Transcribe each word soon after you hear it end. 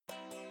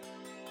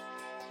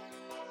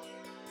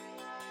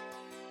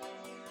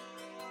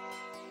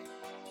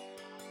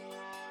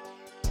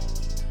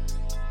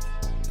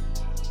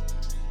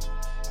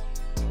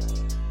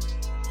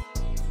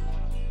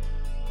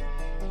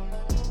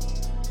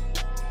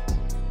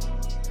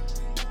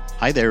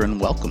Hi there and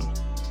welcome.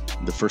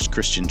 The First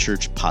Christian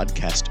Church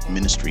podcast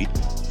ministry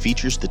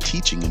features the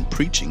teaching and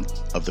preaching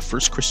of the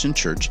First Christian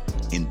Church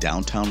in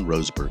downtown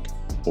Roseburg,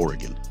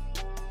 Oregon.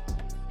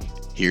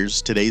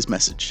 Here's today's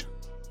message.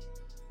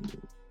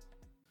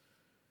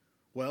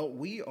 Well,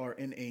 we are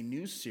in a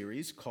new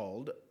series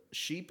called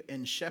Sheep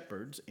and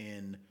Shepherds,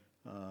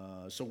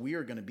 so we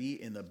are going to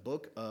be in the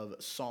book of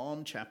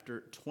Psalm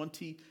chapter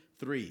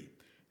 23.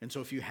 And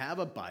so if you have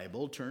a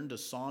Bible, turn to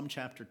Psalm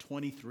chapter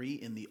 23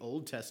 in the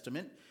Old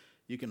Testament.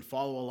 You can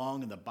follow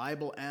along in the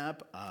Bible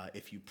app.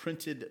 If you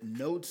printed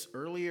notes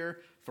earlier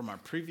from our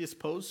previous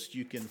posts,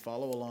 you can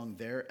follow along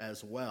there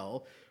as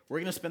well. We're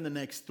going to spend the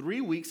next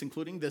 3 weeks,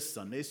 including this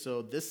Sunday,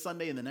 so this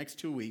Sunday and the next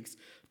 2 weeks,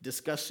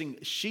 discussing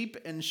sheep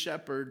and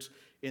shepherds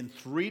in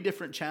 3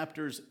 different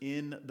chapters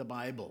in the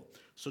Bible.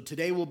 So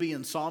today we'll be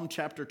in Psalm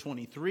chapter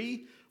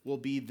 23. We'll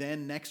be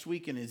then next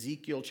week in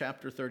Ezekiel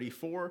chapter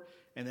 34.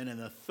 And then in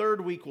the third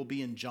week, we'll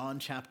be in John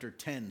chapter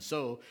 10.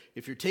 So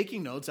if you're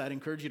taking notes, I'd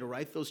encourage you to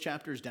write those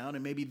chapters down.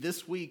 And maybe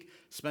this week,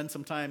 spend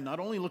some time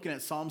not only looking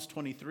at Psalms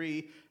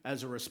 23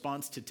 as a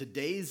response to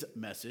today's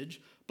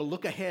message, but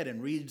look ahead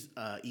and read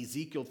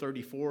Ezekiel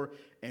 34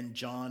 and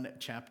John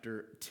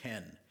chapter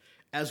 10.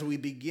 As we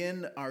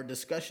begin our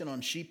discussion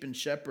on sheep and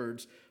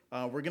shepherds,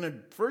 we're going to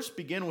first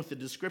begin with the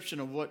description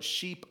of what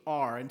sheep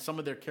are and some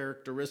of their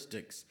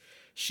characteristics.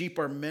 Sheep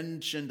are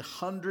mentioned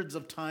hundreds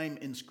of times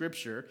in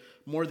Scripture,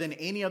 more than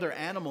any other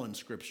animal in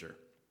Scripture.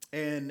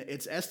 And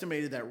it's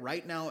estimated that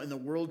right now in the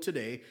world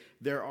today,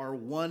 there are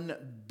 1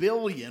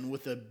 billion,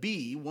 with a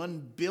B,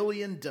 1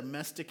 billion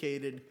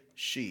domesticated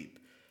sheep.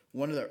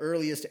 One of the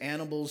earliest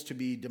animals to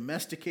be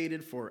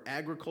domesticated for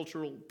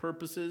agricultural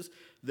purposes.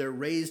 They're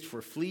raised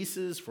for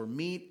fleeces, for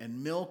meat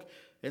and milk.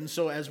 And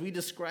so as we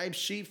describe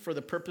sheep for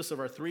the purpose of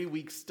our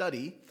 3-week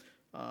study,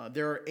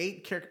 there are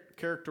 8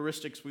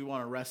 characteristics we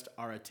want to rest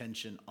our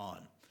attention on.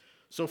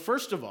 So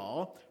first of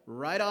all,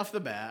 right off the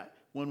bat,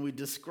 when we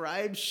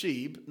describe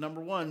sheep,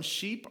 number 1,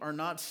 sheep are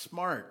not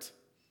smart,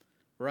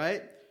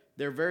 right?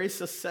 They're very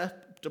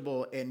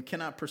susceptible and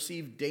cannot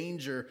perceive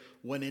danger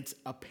when it's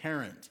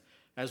apparent.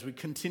 As we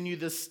continue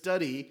this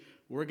study,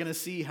 we're going to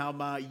see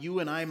how you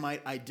and I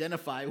might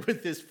identify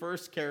with this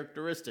first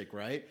characteristic,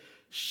 right?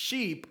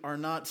 Sheep are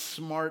not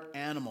smart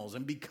animals.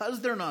 And because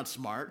they're not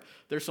smart,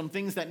 there's some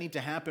things that need to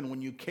happen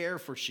when you care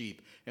for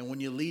sheep and when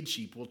you lead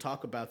sheep. We'll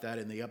talk about that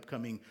in the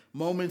upcoming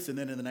moments and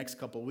then in the next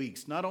couple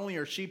weeks. Not only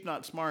are sheep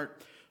not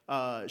smart,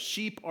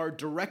 sheep are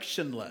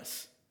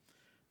directionless.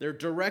 They're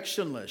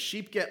directionless.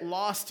 Sheep get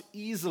lost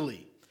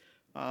easily.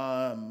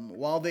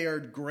 While they are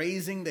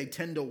grazing, they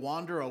tend to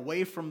wander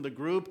away from the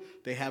group.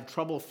 They have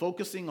trouble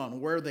focusing on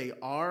where they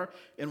are.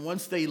 And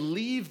once they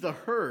leave the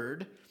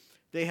herd,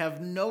 they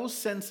have no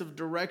sense of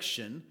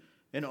direction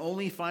and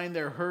only find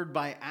their herd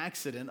by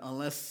accident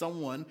unless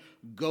someone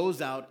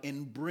goes out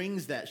and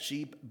brings that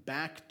sheep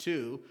back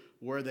to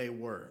where they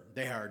were.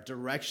 They are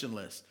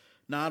directionless.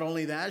 Not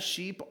only that,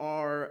 sheep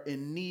are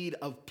in need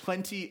of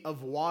plenty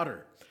of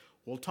water.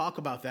 We'll talk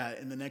about that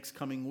in the next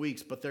coming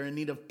weeks, but they're in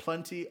need of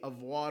plenty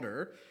of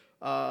water.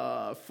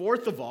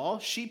 Fourth of all,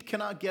 sheep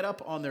cannot get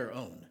up on their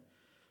own.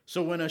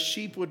 So when a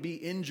sheep would be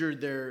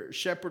injured, their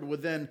shepherd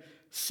would then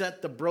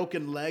set the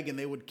broken leg, and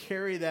they would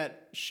carry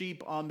that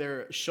sheep on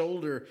their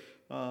shoulder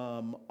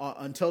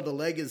until the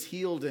leg is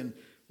healed. And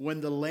when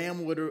the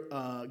lamb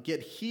would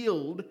get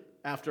healed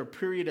after a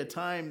period of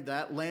time,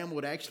 that lamb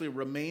would actually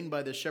remain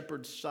by the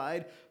shepherd's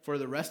side for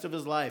the rest of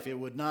his life. It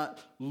would not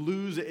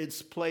lose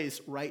its place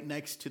right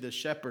next to the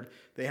shepherd.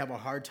 They have a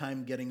hard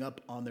time getting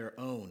up on their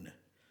own.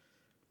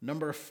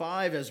 Number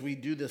 5, as we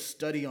do this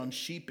study on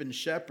sheep and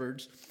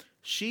shepherds,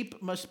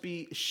 sheep must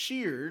be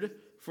sheared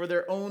for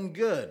their own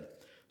good.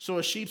 So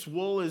a sheep's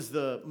wool is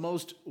the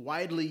most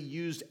widely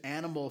used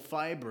animal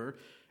fiber.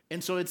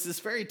 And so it's this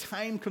very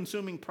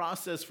time-consuming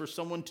process for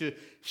someone to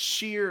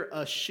shear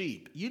a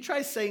sheep. You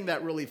try saying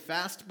that really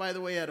fast, by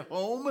the way, at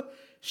home.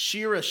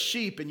 Shear a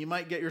sheep, and you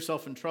might get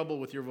yourself in trouble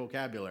with your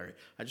vocabulary.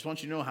 I just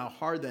want you to know how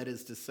hard that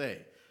is to say.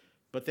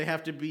 But they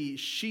have to be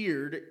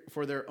sheared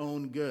for their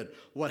own good.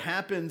 What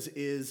happens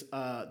is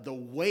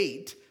the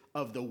weight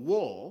of the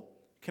wool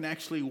can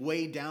actually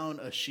weigh down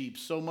a sheep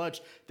so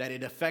much that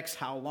it affects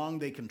how long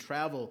they can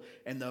travel.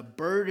 And the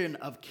burden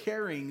of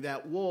carrying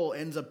that wool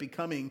ends up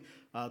becoming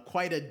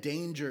quite a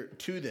danger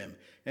to them.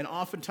 And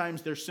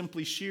oftentimes they're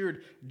simply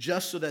sheared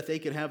just so that they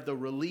could have the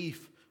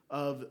relief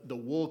of the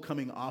wool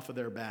coming off of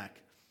their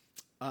back.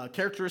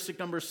 Characteristic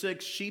number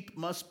 6, sheep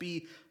must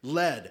be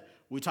led.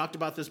 We talked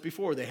about this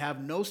before. They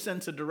have no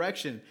sense of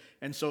direction.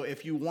 And so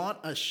if you want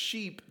a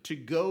sheep to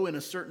go in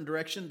a certain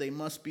direction, they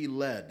must be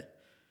led.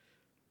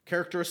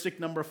 Characteristic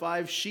number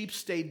 5, sheep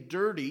stay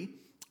dirty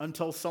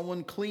until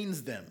someone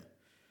cleans them.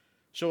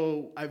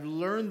 So I've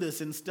learned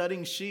this in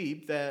studying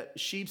sheep, that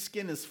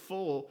sheepskin is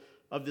full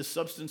of this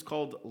substance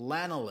called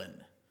lanolin.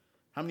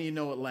 How many of you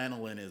know what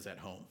lanolin is at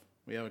home?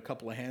 We have a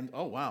couple of hands.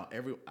 Oh, wow.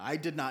 I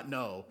did not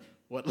know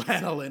what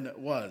lanolin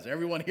was.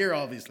 Everyone here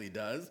obviously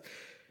does.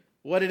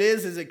 What it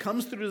is it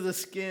comes through the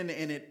skin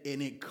and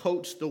it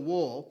coats the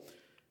wool.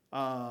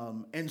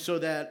 And so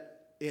that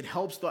it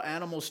helps the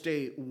animal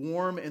stay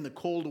warm in the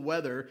cold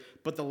weather,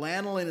 but the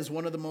lanolin is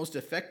one of the most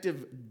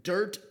effective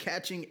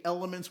dirt-catching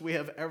elements we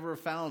have ever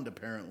found,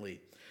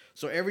 apparently.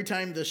 So every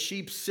time the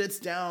sheep sits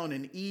down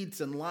and eats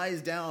and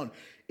lies down,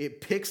 it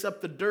picks up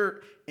the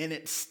dirt and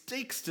it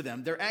sticks to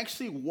them. They're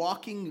actually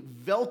walking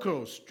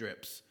Velcro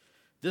strips.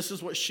 This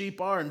is what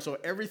sheep are, and so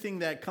everything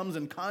that comes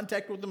in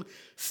contact with them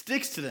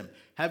sticks to them.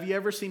 Have you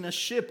ever seen a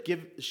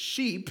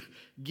sheep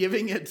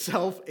giving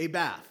itself a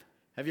bath?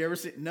 Have you ever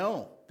seen?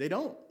 No, they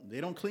don't.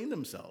 They don't clean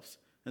themselves,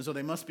 and so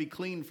they must be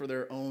clean for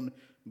their own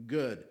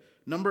good.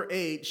 Number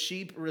 8,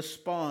 sheep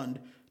respond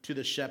to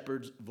the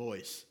shepherd's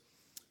voice.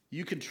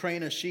 You can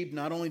train a sheep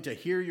not only to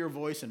hear your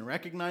voice and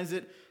recognize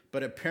it,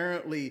 but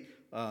apparently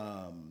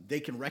they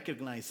can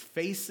recognize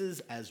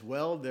faces as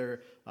well.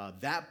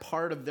 That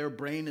part of their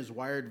brain is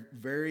wired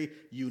very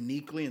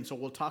uniquely, and so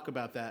we'll talk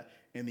about that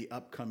in the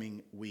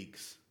upcoming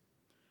weeks.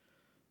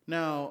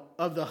 Now,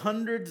 of the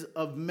hundreds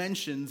of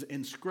mentions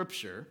in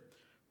Scripture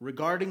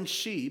regarding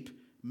sheep,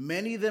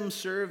 many of them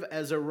serve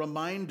as a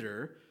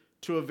reminder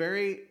to a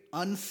very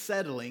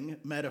unsettling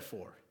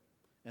metaphor,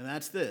 and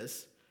that's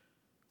this: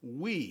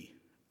 we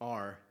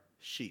are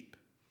sheep.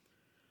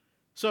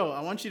 So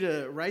I want you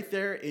to, right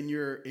there in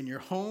your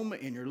home,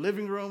 in your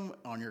living room,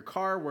 on your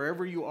car,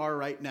 wherever you are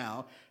right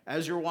now,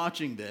 as you're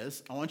watching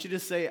this, I want you to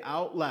say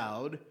out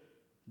loud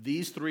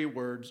these 3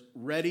 words.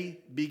 Ready,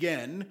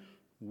 begin.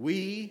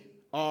 We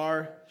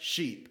are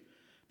sheep.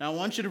 Now I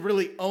want you to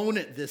really own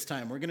it this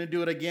time. We're going to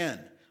do it again.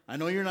 I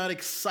know you're not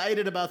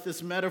excited about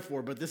this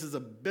metaphor, but this is a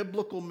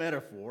biblical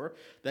metaphor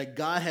that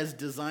God has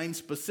designed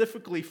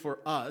specifically for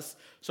us.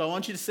 So I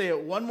want you to say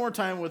it one more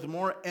time with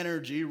more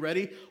energy.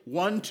 Ready?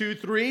 1, 2,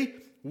 3.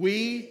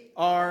 We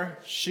are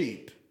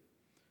sheep.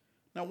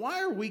 Now,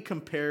 why are we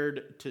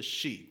compared to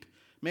sheep?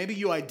 Maybe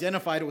you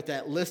identified with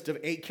that list of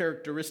 8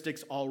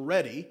 characteristics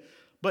already,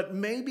 but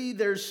maybe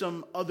there's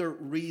some other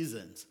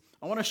reasons.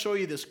 I want to show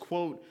you this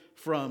quote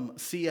from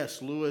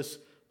C.S. Lewis.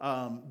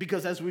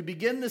 Because as we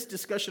begin this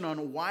discussion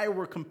on why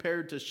we're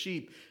compared to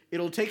sheep,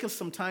 it'll take us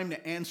some time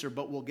to answer,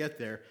 but we'll get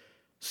there.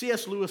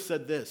 C.S. Lewis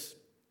said this: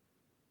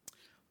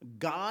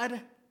 God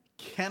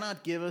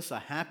cannot give us a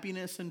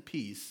happiness and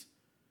peace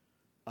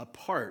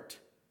apart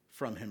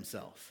from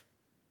himself.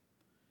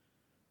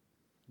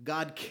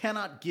 God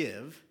cannot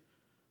give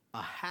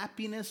a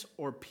happiness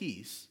or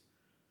peace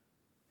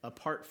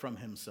apart from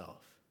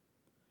himself.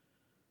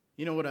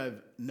 You know what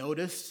I've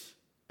noticed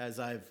as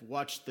I've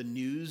watched the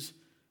news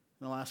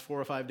in the last 4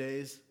 or 5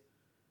 days,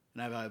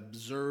 and I've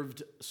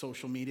observed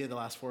social media the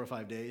last 4 or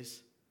 5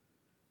 days?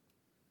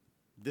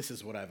 This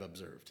is what I've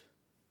observed,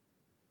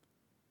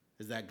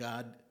 is that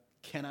God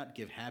cannot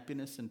give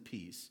happiness and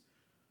peace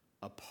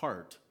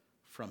apart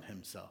from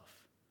himself.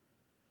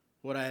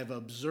 What I have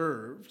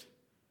observed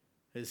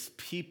is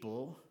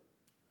people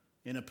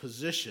in a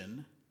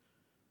position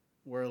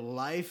where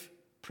life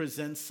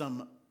presents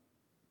some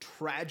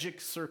tragic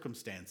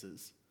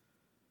circumstances,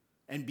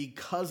 and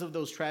because of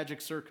those tragic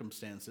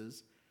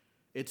circumstances,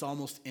 it's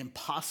almost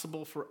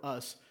impossible for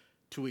us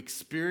to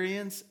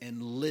experience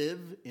and live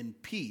in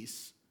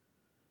peace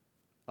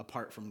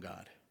apart from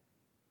God.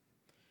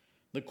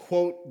 The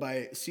quote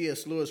by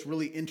C.S. Lewis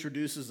really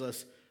introduces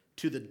us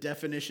to the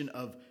definition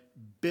of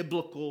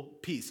biblical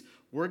peace.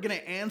 We're going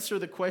to answer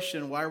the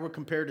question why we're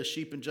compared to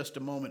sheep in just a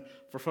moment,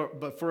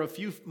 but for a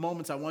few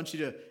moments, I want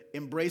you to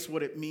embrace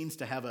what it means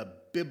to have a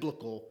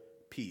biblical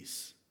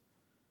peace.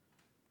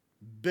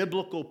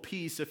 Biblical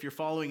peace, if you're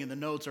following in the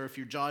notes or if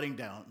you're jotting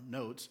down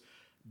notes,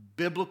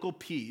 biblical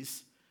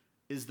peace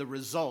is the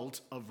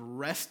result of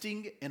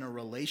resting in a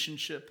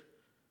relationship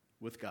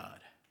with God.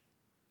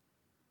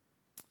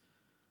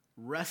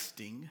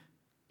 Resting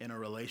in a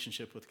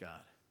relationship with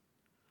God.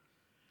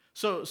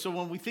 So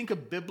when we think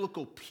of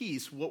biblical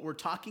peace, what we're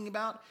talking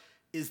about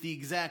is the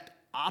exact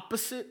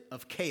opposite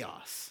of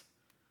chaos.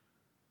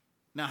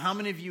 Now, how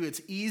many of you,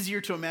 it's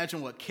easier to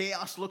imagine what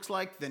chaos looks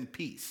like than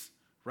peace,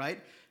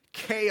 right?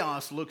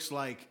 Chaos looks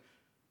like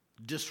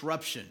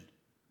disruption,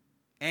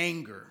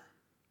 anger,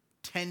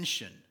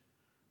 tension,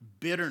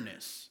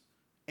 bitterness,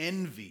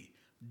 envy,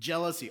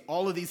 jealousy,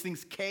 all of these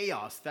things.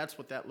 Chaos, that's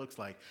what that looks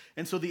like.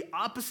 And so the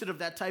opposite of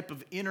that type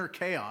of inner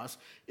chaos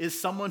is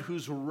someone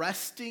who's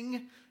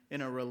resting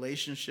in a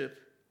relationship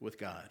with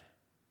God.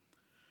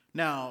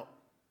 Now,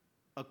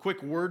 a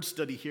quick word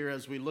study here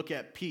as we look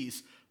at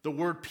peace. The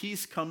word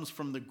peace comes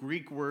from the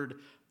Greek word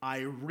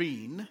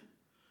irene,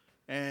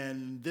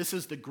 and this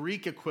is the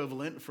Greek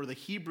equivalent for the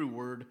Hebrew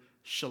word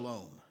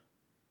shalom.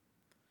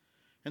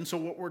 And so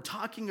what we're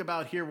talking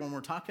about here when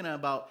we're talking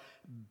about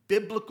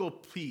biblical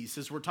peace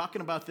is we're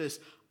talking about this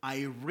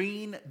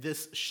irene,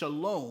 this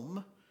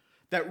shalom,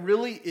 that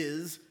really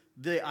is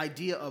the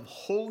idea of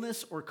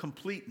wholeness or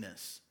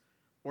completeness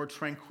or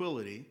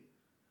tranquility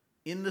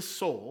in the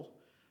soul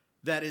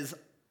that is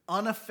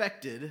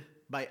unaffected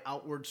by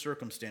outward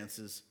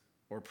circumstances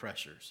or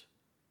pressures.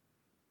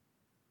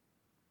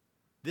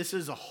 This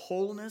is a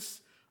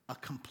wholeness, a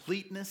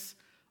completeness,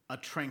 a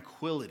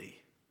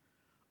tranquility,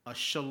 a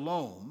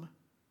shalom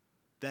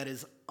that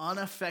is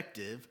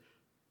unaffected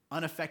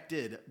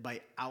unaffected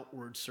by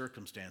outward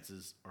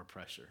circumstances or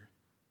pressure.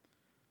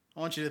 I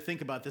want you to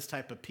think about this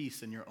type of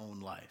peace in your own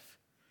life.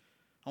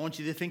 I want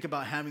you to think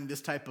about having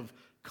this type of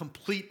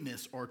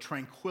completeness or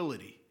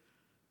tranquility,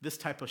 this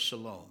type of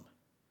shalom.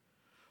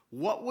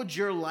 What would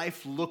your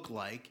life look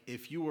like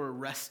if you were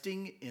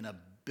resting in a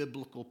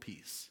biblical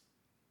peace?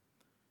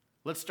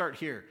 Let's start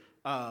here.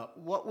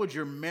 What would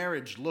your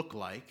marriage look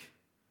like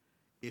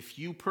if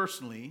you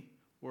personally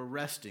were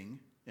resting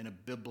in a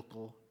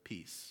biblical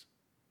peace?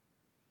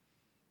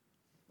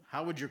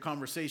 How would your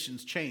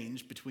conversations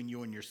change between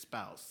you and your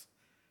spouse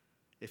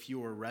if you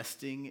were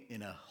resting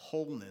in a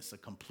wholeness, a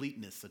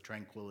completeness, a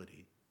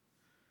tranquility?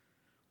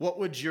 What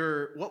would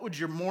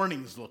your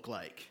mornings look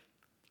like?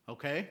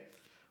 Okay?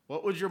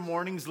 What would your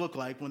mornings look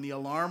like when the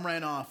alarm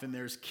ran off and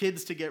there's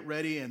kids to get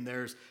ready and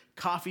there's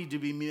coffee to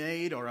be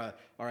made or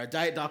a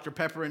Diet Dr.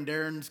 Pepper in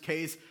Darren's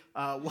case?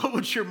 What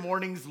would your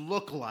mornings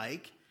look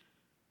like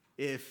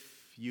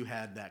if you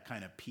had that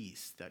kind of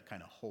peace, that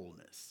kind of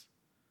wholeness?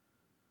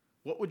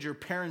 What would your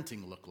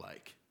parenting look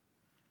like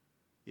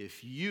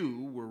if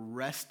you were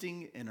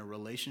resting in a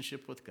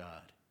relationship with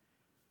God?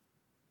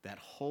 That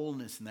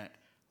wholeness and that,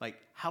 like,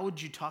 how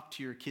would you talk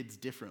to your kids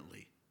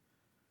differently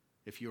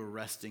if you were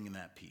resting in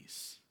that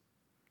peace?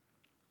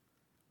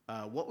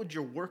 What would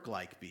your work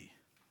like be?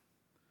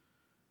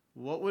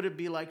 What would it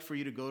be like for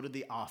you to go to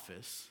the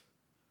office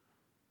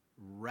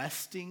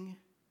resting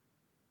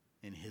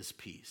in his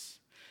peace,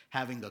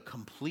 having a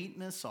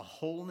completeness, a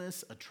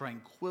wholeness, a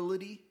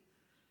tranquility,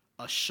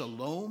 a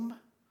shalom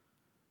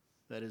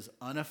that is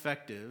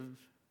unaffected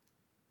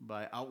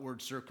by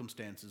outward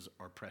circumstances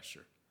or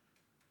pressure?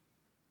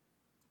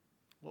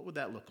 What would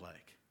that look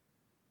like?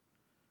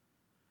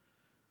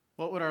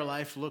 What would our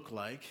life look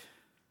like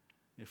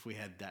if we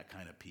had that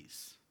kind of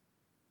peace?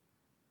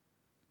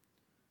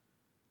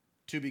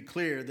 To be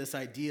clear, this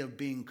idea of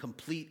being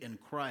complete in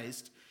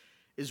Christ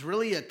is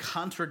really a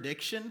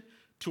contradiction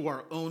to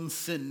our own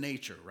sin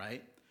nature,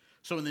 right?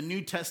 So in the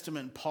New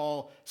Testament,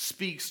 Paul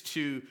speaks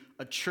to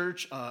a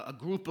church, a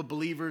group of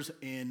believers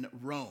in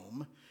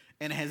Rome.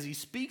 And as he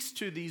speaks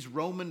to these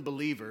Roman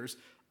believers,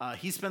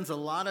 he spends a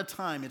lot of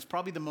time. It's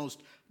probably the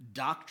most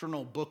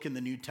doctrinal book in the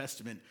New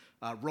Testament.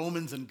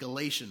 Romans and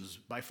Galatians,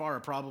 by far,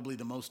 are probably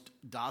the most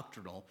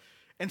doctrinal.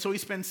 And so he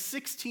spends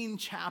 16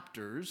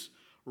 chapters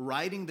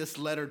writing this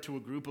letter to a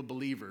group of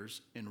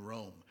believers in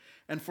Rome.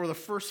 And for the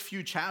first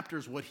few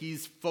chapters, what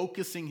he's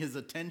focusing his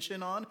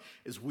attention on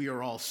is we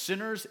are all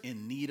sinners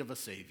in need of a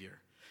Savior.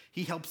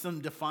 He helps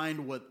them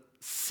define what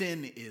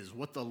sin is,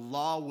 what the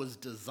law was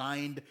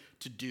designed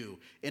to do,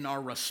 in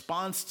our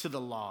response to the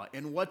law.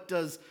 And what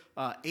does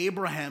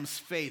Abraham's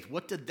faith,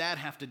 what did that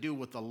have to do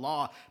with the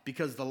law?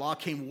 Because the law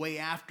came way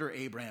after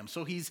Abraham.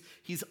 So he's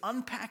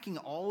unpacking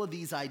all of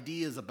these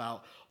ideas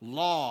about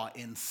law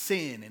and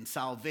sin and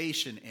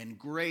salvation and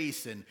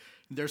grace. And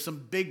there's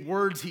some big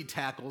words he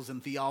tackles in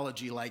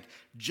theology like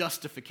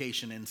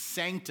justification and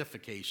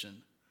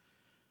sanctification.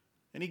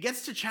 And he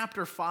gets to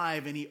chapter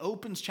 5, and he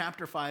opens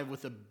chapter 5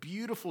 with a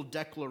beautiful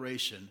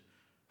declaration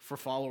for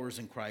followers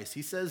in Christ.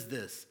 He says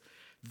this: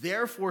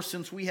 "Therefore,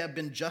 since we have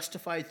been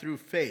justified through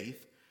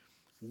faith,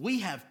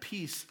 we have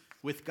peace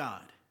with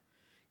God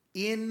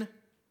in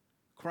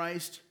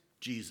Christ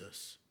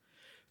Jesus.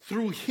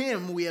 Through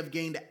him we have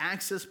gained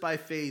access by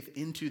faith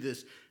into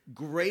this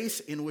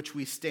grace in which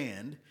we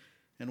stand,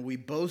 and we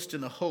boast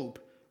in the hope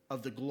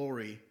of the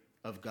glory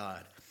of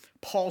God."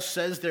 Paul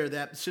says there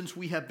that since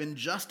we have been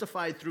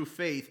justified through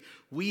faith,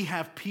 we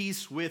have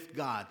peace with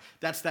God.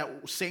 That's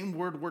that same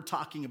word we're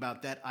talking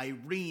about, that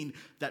irene,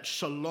 that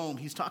shalom.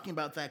 He's talking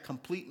about that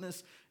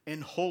completeness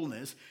and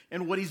wholeness.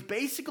 And what he's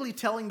basically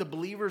telling the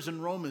believers in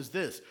Rome is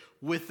this: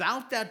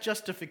 without that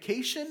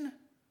justification,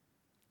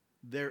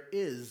 there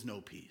is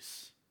no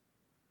peace.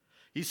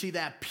 You see,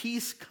 that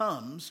peace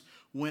comes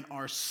when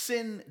our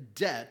sin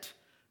debt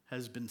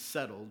has been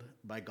settled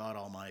by God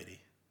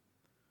Almighty.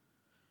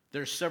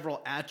 There's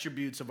several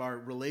attributes of our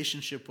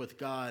relationship with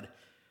God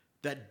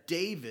that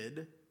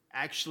David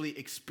actually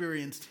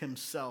experienced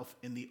himself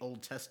in the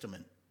Old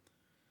Testament.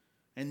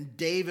 And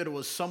David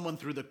was someone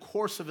through the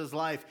course of his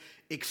life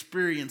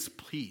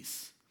experienced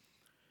peace.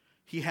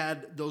 He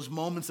had those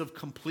moments of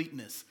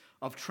completeness,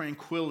 of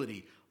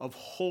tranquility, of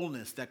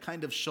wholeness, that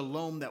kind of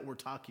shalom that we're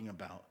talking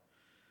about.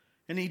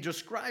 And he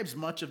describes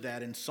much of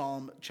that in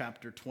Psalm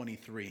chapter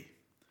 23.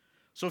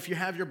 So if you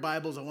have your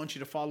Bibles, I want you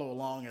to follow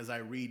along as I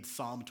read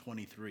Psalm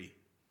 23.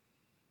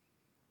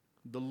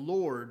 "The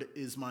Lord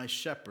is my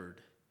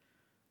shepherd,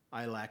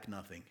 I lack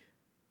nothing.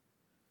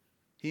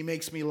 He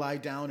makes me lie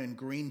down in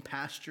green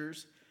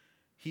pastures.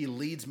 He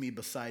leads me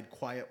beside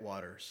quiet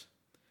waters.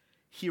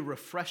 He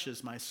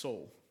refreshes my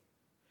soul.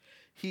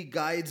 He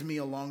guides me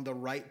along the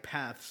right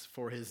paths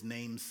for his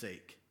name's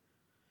sake.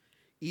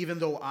 Even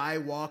though I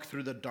walk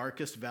through the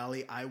darkest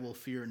valley, I will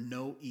fear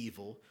no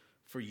evil,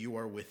 for you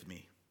are with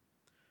me.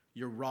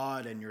 Your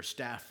rod and your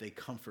staff, they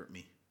comfort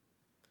me.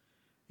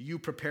 You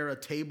prepare a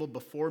table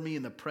before me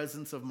in the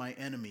presence of my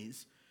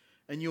enemies,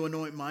 and you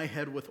anoint my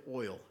head with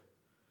oil.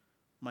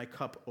 My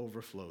cup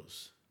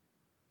overflows.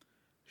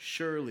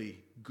 Surely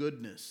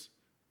goodness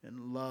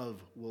and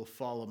love will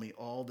follow me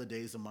all the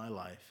days of my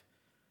life,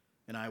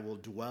 and I will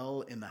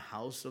dwell in the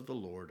house of the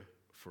Lord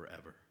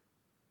forever.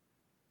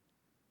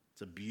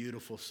 It's a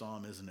beautiful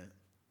psalm, isn't it?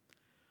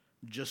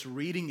 Just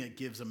reading it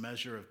gives a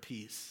measure of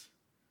peace.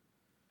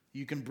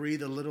 You can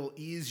breathe a little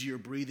easier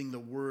breathing the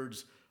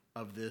words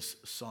of this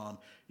psalm.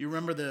 You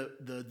remember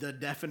the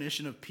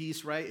definition of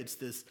peace, right? It's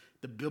this,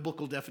 the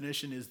biblical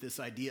definition is this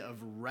idea of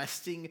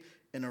resting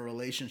in a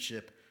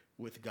relationship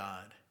with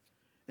God.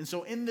 And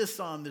so in this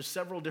psalm, there's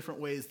several different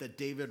ways that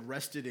David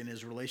rested in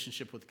his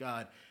relationship with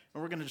God.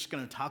 And we're just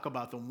going to talk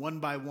about them one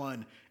by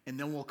one, and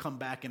then we'll come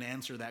back and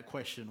answer that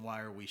question, why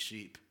are we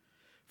sheep?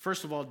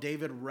 First of all,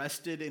 David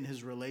rested in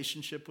his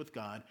relationship with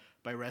God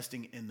by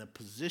resting in the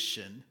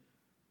position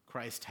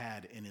Christ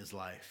had in his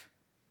life.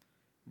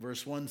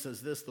 Verse 1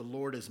 says this, the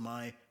Lord is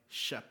my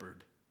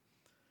shepherd.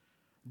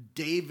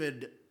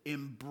 David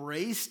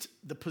embraced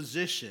the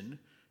position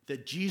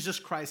that Jesus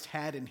Christ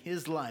had in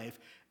his life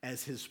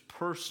as his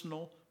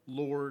personal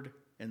Lord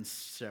and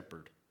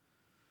shepherd.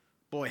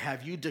 Boy,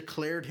 have you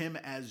declared him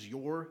as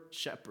your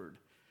shepherd?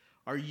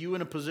 Are you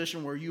in a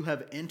position where you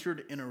have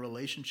entered in a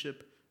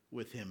relationship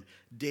with him?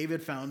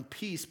 David found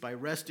peace by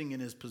resting in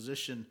his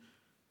position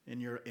in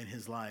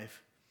his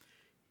life.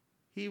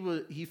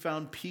 He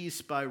found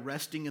peace by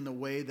resting in the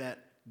way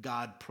that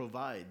God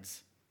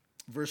provides.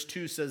 Verse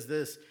 2 says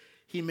this,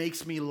 he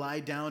makes me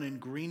lie down in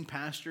green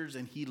pastures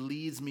and he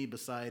leads me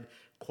beside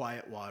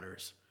quiet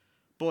waters.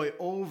 Boy,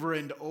 over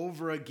and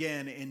over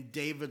again in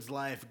David's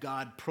life,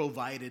 God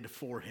provided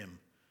for him.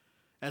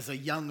 As a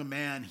young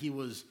man, he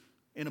was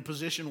in a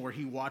position where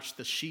he watched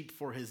the sheep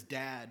for his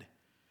dad.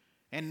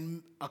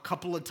 And a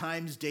couple of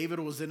times, David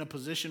was in a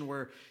position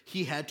where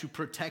he had to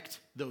protect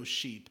those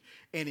sheep.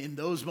 And in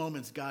those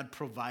moments, God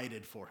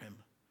provided for him.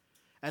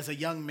 As a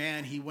young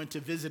man, he went to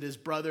visit his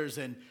brothers,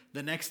 and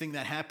the next thing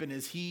that happened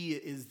is he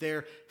is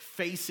there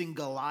facing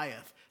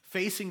Goliath,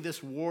 facing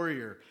this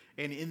warrior.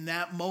 And in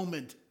that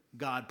moment,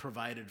 God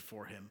provided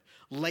for him.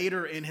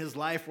 Later in his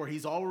life, where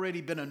he's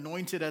already been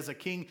anointed as a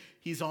king,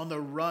 he's on the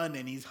run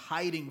and he's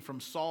hiding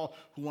from Saul,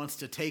 who wants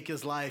to take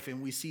his life.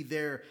 And we see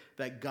there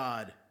that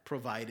God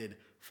provided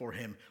for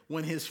him.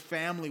 When his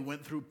family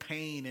went through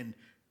pain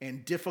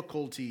and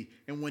difficulty,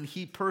 and when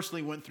he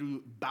personally went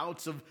through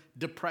bouts of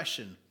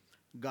depression,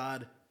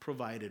 God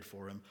provided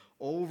for him.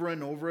 Over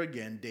and over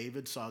again,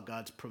 David saw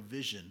God's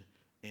provision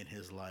in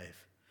his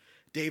life.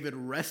 David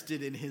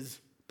rested in his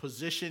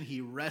position.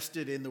 He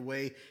rested in the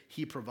way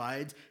he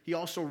provides. He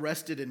also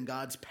rested in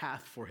God's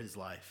path for his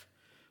life.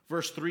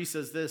 Verse 3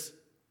 says this,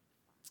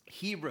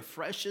 he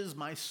refreshes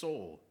my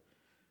soul,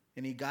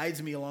 and he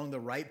guides me along the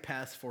right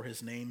path for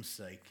his name's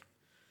sake.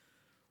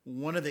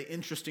 One of the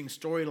interesting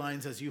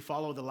storylines as you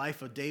follow the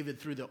life of David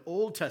through the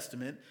Old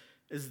Testament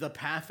is the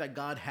path that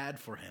God had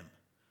for him.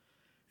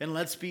 And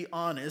let's be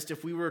honest,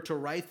 if we were to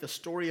write the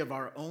story of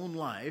our own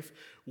life,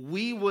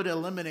 we would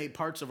eliminate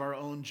parts of our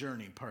own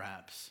journey,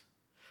 perhaps.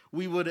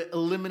 We would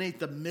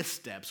eliminate the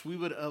missteps. We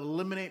would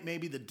eliminate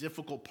maybe the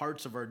difficult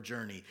parts of our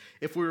journey.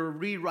 If we were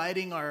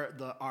rewriting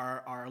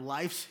our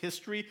life's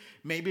history,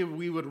 maybe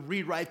we would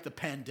rewrite the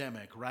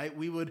pandemic, right?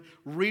 We would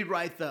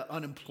rewrite the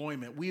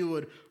unemployment. We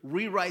would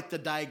rewrite the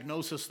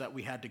diagnosis that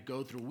we had to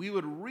go through. We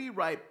would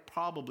rewrite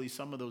probably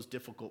some of those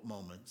difficult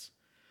moments.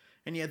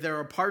 And yet there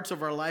are parts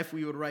of our life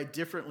we would write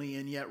differently,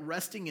 and yet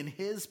resting in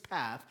his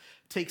path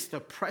takes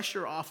the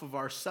pressure off of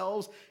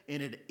ourselves,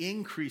 and it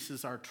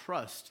increases our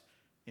trust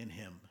in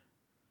him.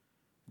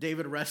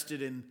 David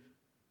rested in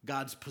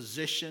God's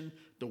position,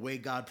 the way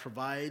God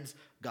provides,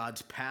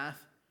 God's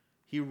path.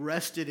 He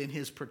rested in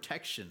his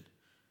protection.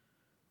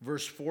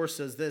 Verse 4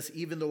 says this,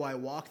 even though I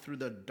walk through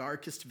the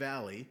darkest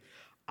valley,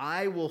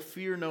 I will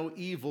fear no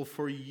evil,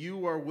 for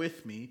you are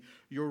with me.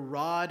 Your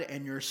rod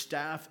and your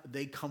staff,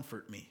 they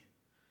comfort me.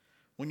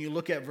 When you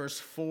look at verse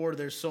 4,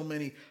 there's so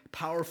many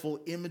powerful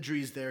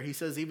imageries there. He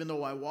says, even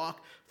though I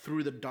walk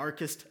through the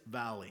darkest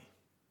valley.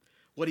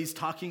 What he's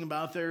talking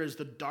about there is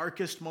the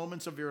darkest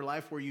moments of your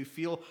life where you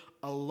feel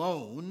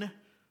alone.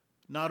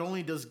 Not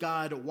only does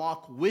God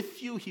walk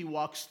with you, he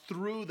walks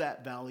through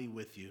that valley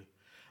with you.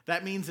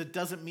 That means it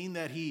doesn't mean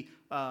that he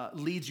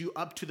leads you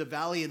up to the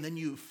valley and then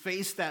you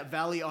face that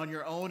valley on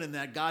your own and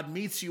that God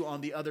meets you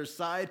on the other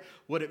side.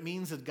 What it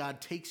means is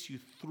God takes you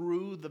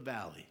through the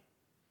valley.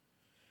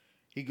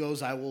 He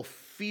goes, I will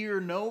fear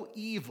no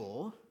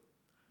evil,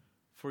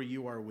 for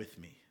you are with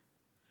me.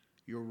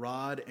 Your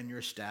rod and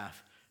your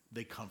staff,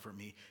 they comfort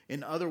me.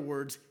 In other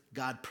words,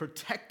 God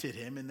protected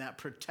him, and that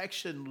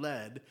protection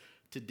led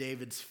to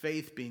David's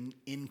faith being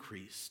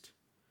increased.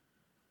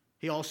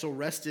 He also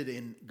rested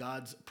in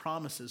God's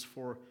promises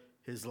for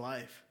his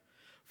life.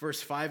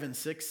 Verse 5 and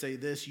 6 say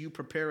this, you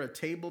prepare a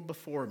table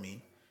before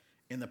me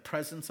in the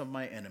presence of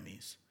my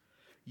enemies.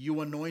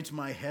 You anoint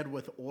my head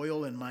with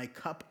oil, and my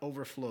cup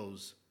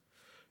overflows.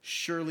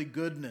 Surely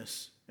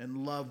goodness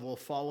and love will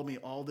follow me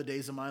all the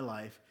days of my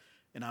life,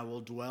 and I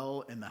will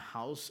dwell in the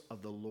house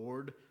of the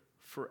Lord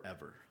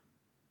forever.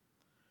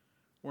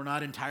 We're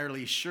not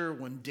entirely sure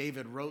when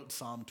David wrote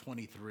Psalm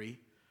 23,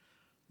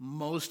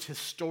 most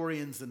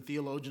historians and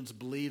theologians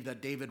believe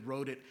that David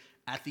wrote it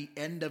at the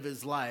end of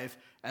his life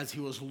as he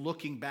was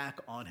looking back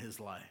on his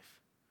life.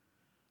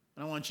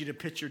 And I want you to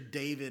picture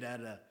David at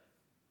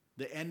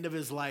the end of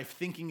his life,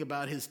 thinking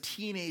about his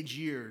teenage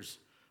years,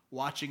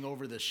 watching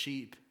over the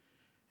sheep,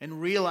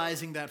 and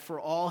realizing that for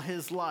all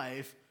his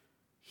life,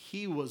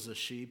 he was a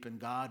sheep and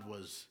God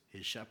was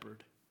his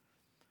shepherd.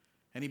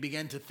 And he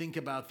began to think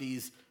about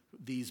these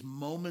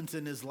moments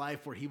in his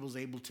life where he was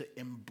able to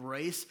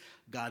embrace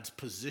God's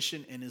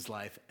position in his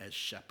life as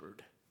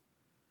shepherd.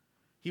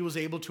 He was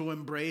able to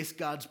embrace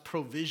God's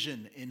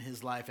provision in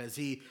his life as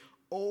he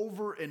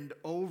over and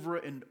over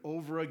and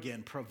over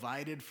again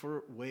provided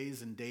for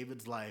ways in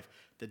David's life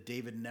that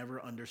David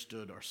never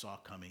understood or saw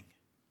coming.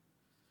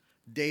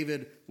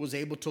 David was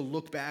able to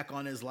look back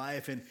on his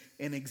life and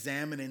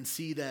examine and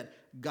see that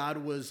God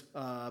was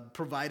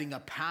providing a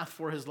path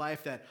for his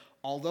life that,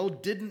 although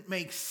didn't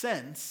make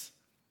sense,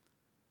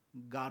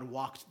 God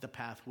walked the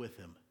path with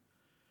him.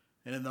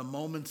 And in the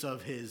moments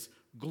of his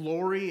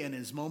glory and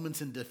his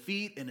moments in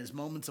defeat and his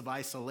moments of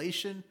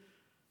isolation,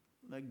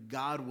 that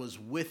God was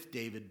with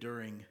David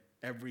during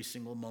every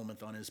single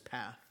moment on his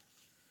path.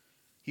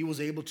 He was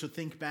able to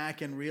think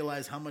back and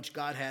realize how much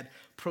God had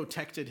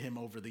protected him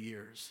over the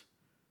years.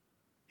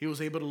 He was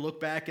able to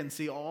look back and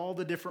see all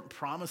the different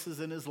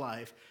promises in his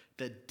life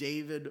that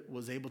David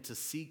was able to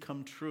see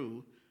come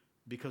true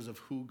because of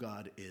who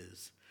God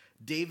is.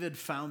 David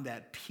found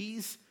that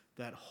peace,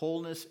 that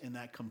wholeness, and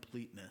that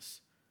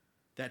completeness,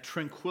 that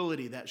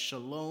tranquility, that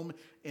shalom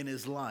in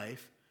his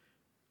life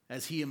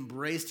as he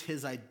embraced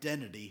his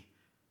identity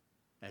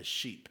as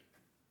sheep.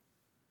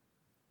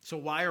 So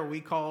why are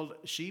we called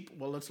sheep?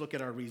 Well, let's look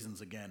at our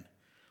reasons again.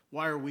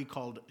 Why are we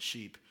called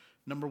sheep?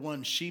 Number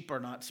one, sheep are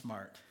not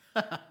smart.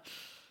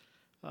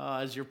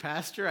 As your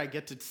pastor, I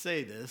get to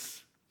say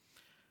this.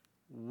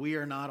 We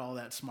are not all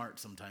that smart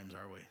sometimes,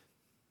 are we?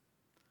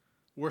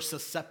 We're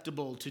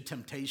susceptible to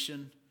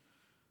temptation.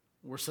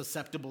 We're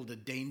susceptible to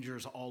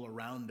dangers all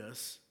around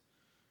us.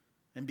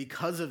 And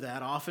because of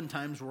that,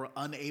 oftentimes we're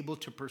unable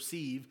to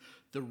perceive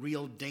the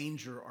real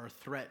danger or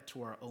threat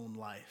to our own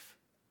life.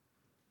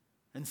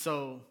 And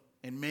so,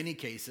 in many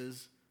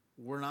cases,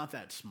 we're not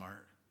that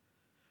smart.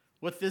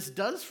 What this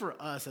does for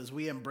us as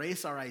we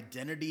embrace our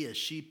identity as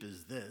sheep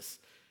is this.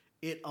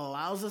 It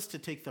allows us to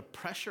take the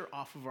pressure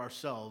off of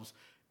ourselves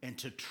and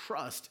to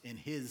trust in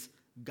his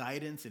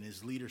guidance and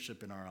his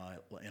leadership in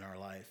our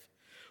life.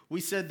 We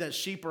said that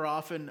sheep are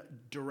often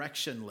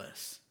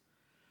directionless.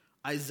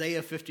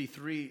 Isaiah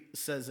 53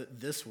 says it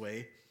this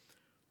way: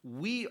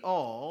 we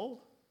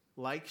all,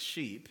 like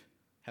sheep,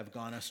 have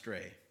gone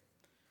astray.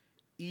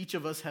 Each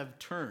of us have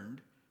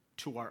turned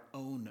to our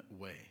own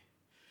way.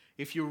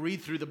 If you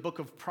read through the book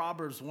of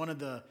Proverbs, one of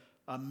the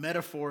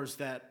metaphors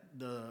that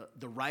the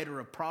writer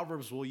of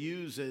Proverbs will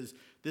use is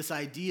this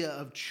idea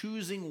of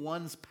choosing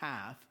one's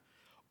path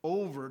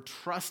over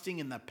trusting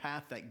in the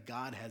path that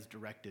God has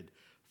directed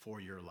for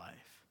your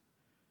life.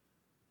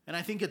 And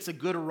I think it's a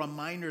good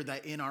reminder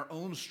that in our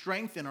own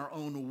strength, in our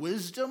own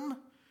wisdom,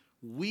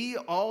 we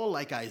all,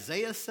 like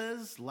Isaiah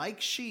says,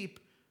 like sheep,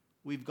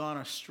 we've gone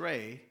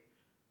astray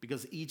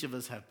because each of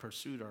us have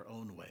pursued our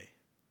own way.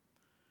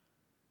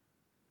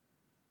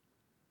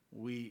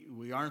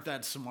 We aren't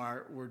that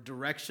smart. We're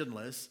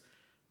directionless.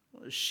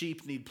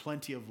 Sheep need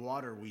plenty of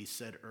water, we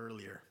said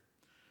earlier.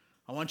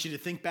 I want you to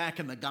think back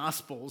in the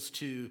Gospels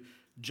to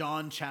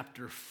John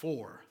chapter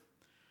 4.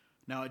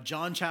 Now, at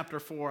John chapter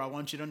 4, I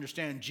want you to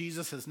understand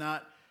Jesus has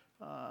not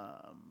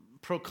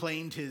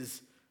proclaimed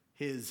his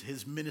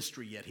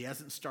ministry yet. He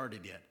hasn't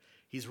started yet.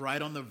 He's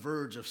right on the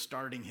verge of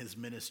starting his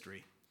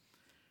ministry.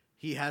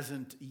 He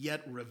hasn't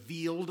yet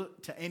revealed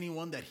to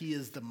anyone that he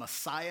is the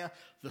Messiah,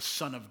 the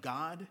Son of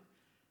God.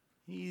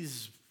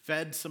 He's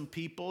fed some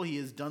people. He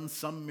has done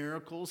some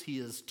miracles. He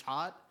has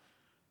taught.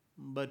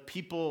 But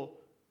people,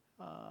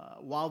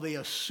 while they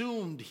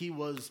assumed he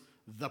was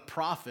the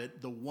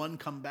prophet, the one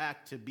come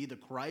back to be the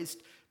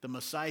Christ, the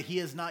Messiah, he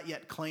has not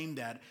yet claimed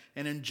that.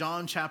 And in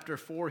John chapter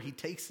 4, he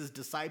takes his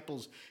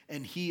disciples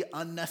and he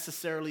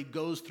unnecessarily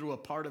goes through a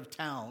part of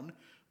town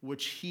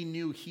which he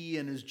knew he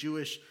and his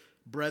Jewish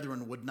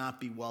brethren would not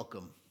be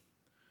welcome.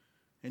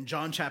 In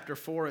John chapter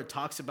 4, it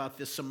talks about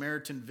this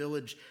Samaritan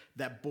village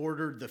that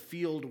bordered the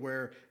field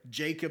where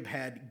Jacob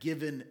had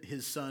given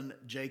his son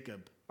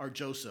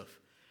Joseph.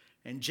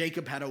 And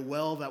Jacob had a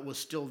well that was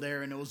still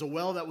there, and it was a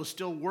well that was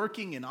still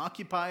working and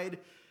occupied,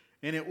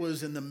 and it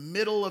was in the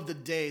middle of the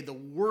day, the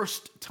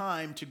worst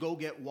time to go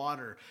get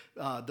water.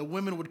 The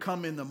women would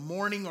come in the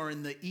morning or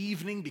in the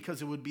evening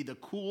because it would be the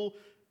cool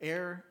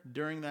air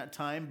during that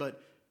time,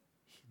 but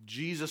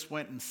Jesus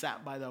went and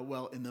sat by that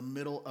well in the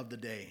middle of the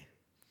day.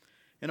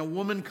 And a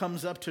woman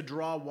comes up to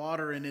draw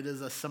water, and it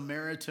is a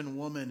Samaritan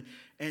woman,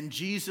 and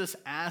Jesus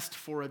asked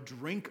for a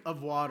drink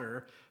of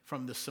water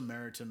from the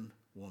Samaritan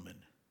woman.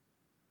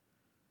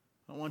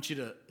 I want you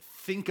to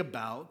think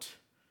about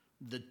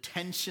the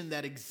tension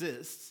that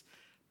exists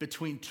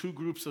between two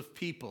groups of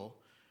people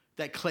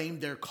that claim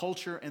their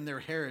culture and their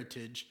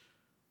heritage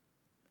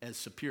as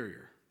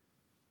superior.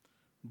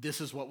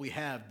 This is what we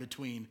have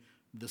between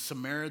the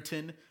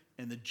Samaritan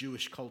and the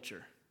Jewish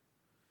culture.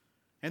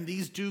 And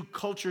these two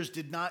cultures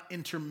did not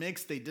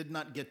intermix. They did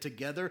not get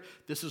together.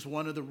 This is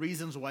one of the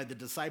reasons why the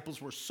disciples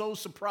were so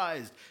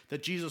surprised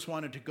that Jesus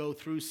wanted to go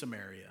through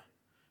Samaria,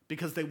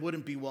 because they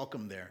wouldn't be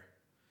welcome there.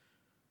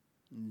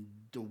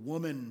 The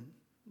woman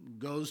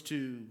goes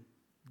to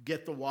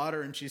get the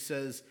water and she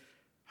says,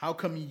 "How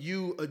come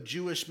you, a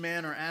Jewish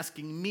man, are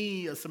asking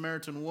me, a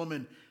Samaritan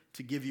woman,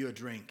 to give you a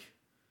drink?"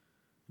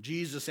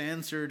 Jesus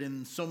answered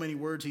in so many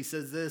words. He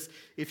says this: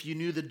 "If you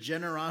knew the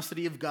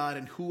generosity of God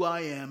and who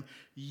I am,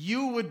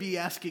 you would be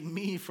asking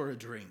me for a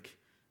drink,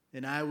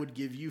 and I would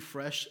give you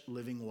fresh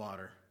living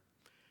water."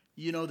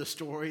 You know the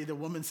story. The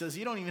woman says,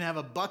 "You don't even have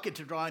a bucket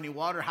to draw any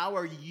water. How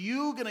are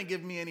you going to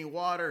give me any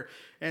water?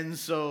 And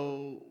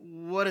so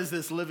what is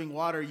this living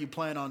water you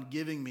plan on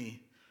giving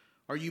me?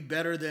 Are you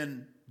better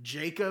than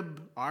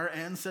Jacob, our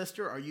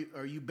ancestor? Are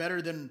you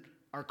better than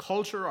our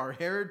culture, our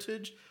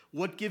heritage?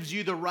 What gives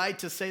you the right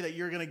to say that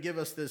you're going to give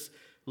us this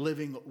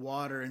living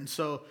water?" And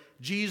so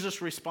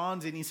Jesus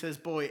responds and he says,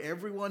 "Boy,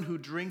 everyone who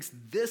drinks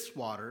this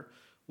water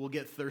will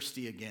get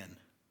thirsty again.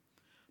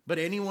 But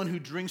anyone who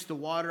drinks the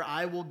water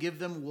I will give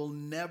them will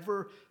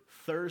never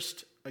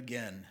thirst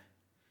again.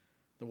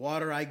 The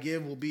water I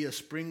give will be a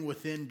spring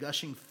within,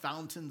 gushing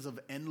fountains of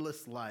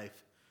endless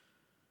life."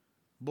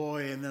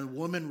 Boy, and the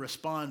woman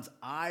responds,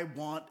 "I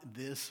want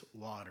this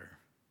water."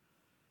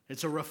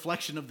 It's a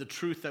reflection of the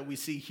truth that we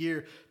see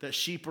here, that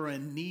sheep are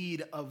in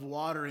need of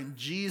water, and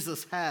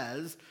Jesus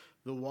has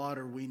the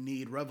water we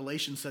need.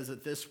 Revelation says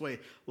it this way: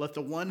 "Let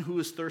the one who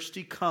is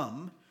thirsty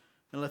come,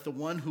 and let the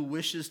one who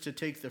wishes to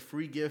take the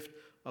free gift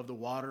of the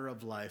water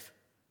of life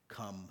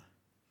come."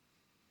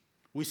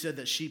 We said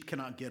that sheep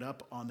cannot get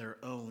up on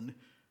their own.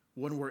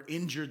 When we're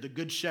injured, the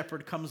good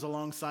shepherd comes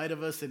alongside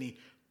of us and he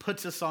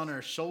puts us on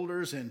our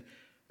shoulders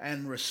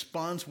and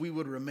responds we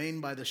would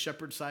remain by the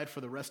shepherd's side for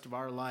the rest of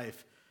our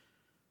life.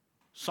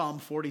 Psalm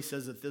 40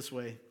 says it this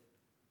way: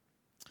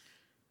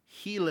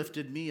 "He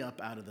lifted me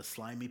up out of the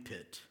slimy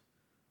pit,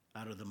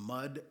 out of the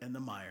mud and the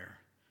mire,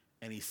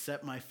 and he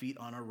set my feet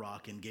on a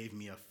rock and gave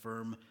me a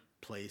firm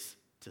place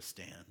to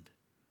stand."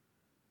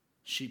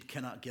 Sheep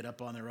cannot get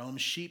up on their own.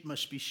 Sheep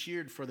must be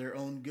sheared for their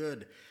own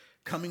good.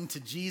 Coming to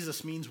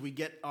Jesus means we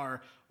get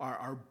our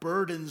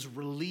burdens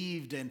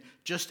relieved, and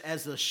just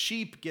as the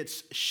sheep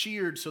gets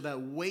sheared so that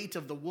weight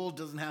of the wool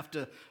doesn't have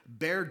to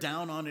bear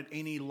down on it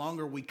any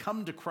longer, we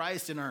come to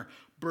Christ and our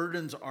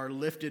burdens are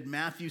lifted.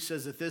 Matthew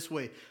says it this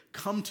way: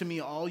 "Come to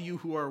me, all you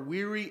who are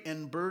weary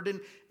and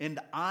burdened, and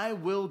I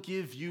will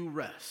give you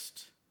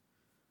rest."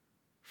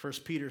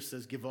 1 Peter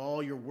says, "Give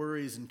all your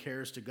worries and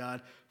cares to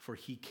God, for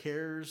he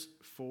cares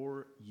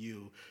for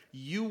you."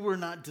 You were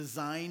not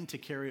designed to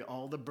carry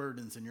all the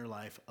burdens in your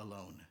life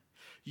alone.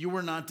 You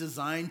were not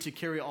designed to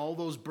carry all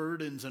those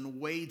burdens and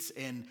weights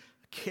and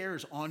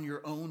cares on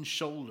your own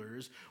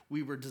shoulders.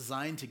 We were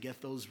designed to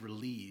get those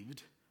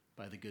relieved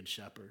by the Good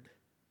Shepherd.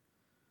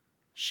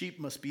 Sheep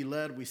must be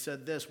led. We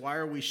said this. Why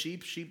are we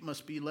sheep? Sheep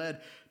must be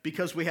led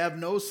because we have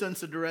no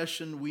sense of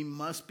direction. We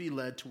must be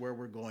led to where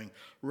we're going.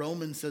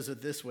 Romans says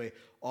it this way: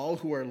 "All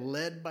who are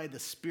led by the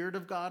Spirit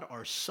of God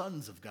are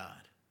sons of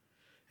God."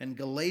 And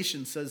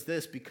Galatians says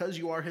this: "Because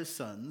you are his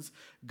sons,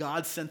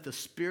 God sent the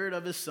Spirit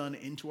of his Son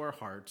into our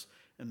hearts,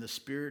 and the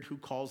Spirit who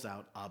calls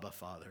out, 'Abba,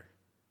 Father.'"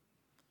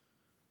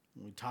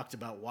 We talked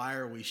about why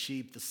are we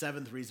sheep. The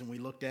seventh reason we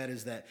looked at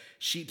is that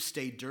sheep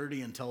stay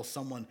dirty until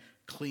someone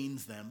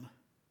cleans them.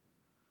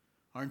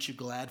 Aren't you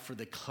glad for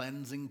the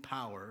cleansing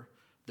power,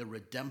 the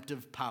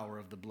redemptive power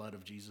of the blood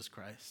of Jesus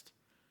Christ?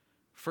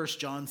 1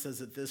 John says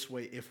it this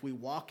way: "If we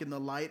walk in the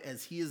light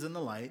as he is in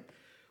the light,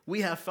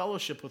 we have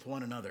fellowship with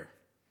one another.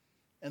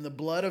 And the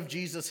blood of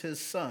Jesus,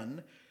 his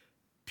Son,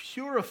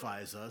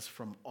 purifies us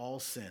from all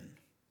sin.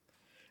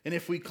 And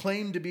if we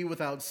claim to be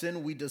without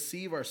sin, we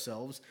deceive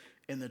ourselves,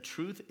 and the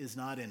truth is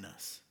not in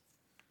us.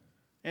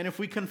 And if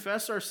we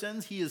confess our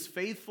sins, he is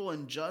faithful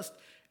and just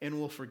and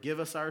will forgive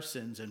us our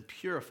sins and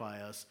purify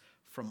us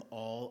from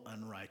all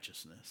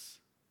unrighteousness."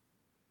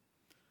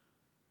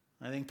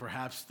 I think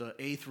perhaps the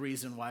eighth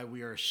reason why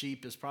we are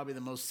sheep is probably the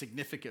most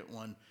significant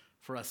one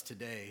for us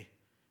today,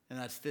 and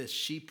that's this: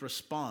 sheep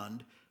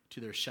respond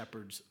to their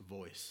shepherd's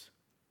voice.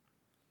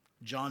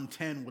 John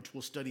 10, which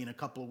we'll study in a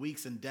couple of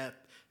weeks in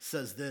depth,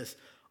 says this: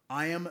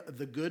 "I am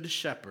the good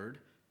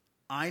shepherd.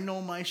 I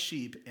know my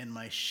sheep, and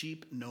my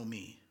sheep know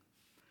me.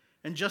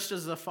 And just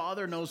as the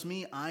Father knows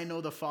me, I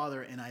know the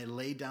Father, and I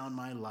lay down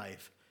my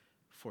life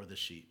for the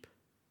sheep."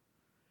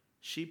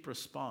 Sheep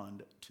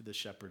respond to the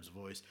shepherd's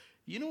voice.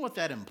 You know what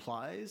that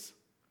implies?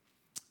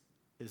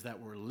 Is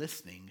that we're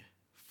listening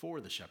for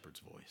the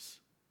shepherd's voice.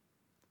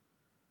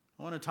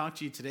 I want to talk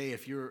to you today,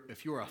 if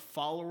you're a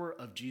follower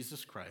of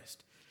Jesus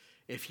Christ,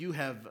 if you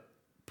have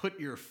put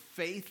your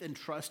faith and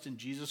trust in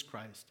Jesus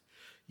Christ,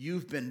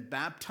 you've been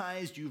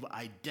baptized, you've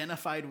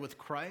identified with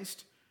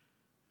Christ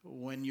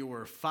when you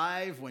were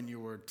 5, when you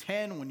were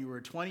 10, when you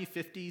were 20,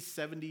 50,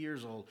 70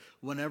 years old,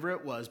 whenever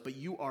it was, but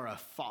you are a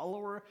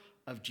follower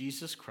of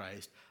Jesus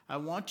Christ. I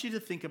want you to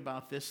think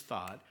about this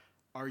thought: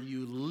 are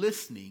you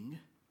listening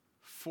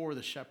for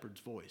the shepherd's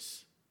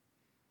voice?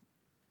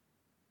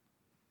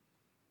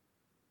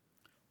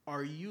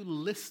 are you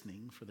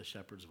listening for the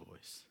shepherd's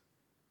voice?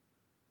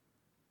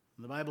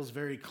 The Bible is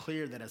very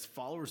clear that as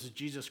followers of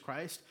Jesus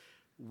Christ,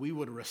 we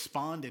would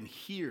respond and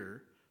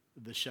hear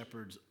the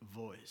shepherd's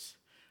voice.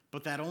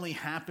 But that only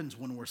happens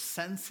when we're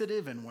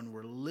sensitive and when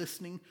we're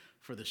listening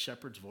for the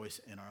shepherd's voice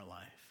in our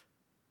life.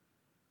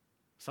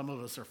 Some of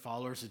us are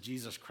followers of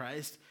Jesus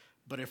Christ,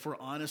 but if we're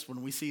honest,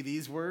 when we see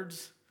these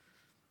words,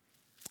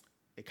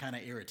 it kind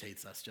of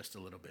irritates us just a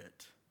little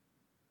bit.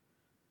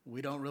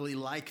 We don't really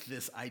like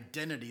this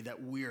identity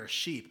that we are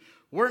sheep.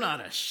 We're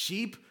not a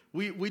sheep.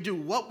 We do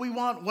what we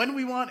want, when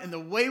we want, and the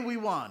way we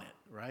want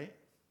it, right?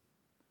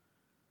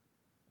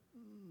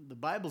 The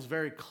Bible's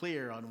very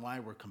clear on why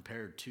we're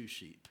compared to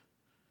sheep.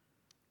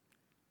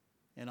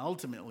 And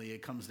ultimately,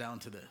 it comes down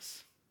to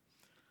this.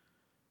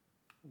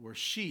 We're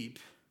sheep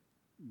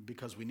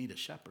because we need a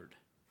shepherd.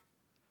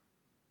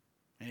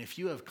 And if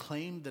you have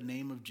claimed the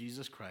name of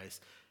Jesus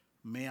Christ,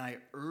 may I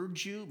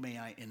urge you, may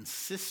I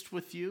insist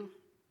with you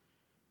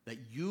that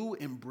you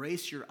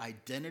embrace your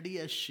identity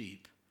as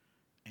sheep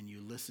and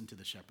you listen to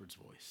the shepherd's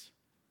voice.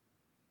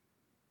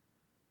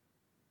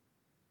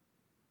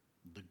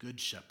 The good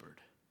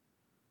shepherd,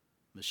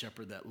 the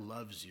shepherd that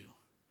loves you,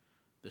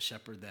 the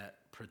shepherd that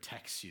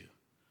protects you,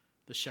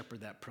 the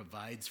shepherd that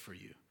provides for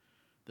you,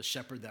 the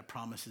shepherd that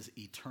promises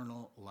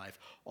eternal life.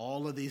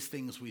 All of these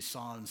things we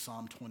saw in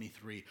Psalm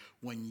 23.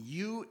 When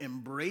you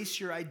embrace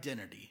your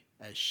identity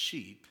as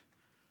sheep,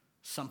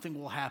 something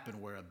will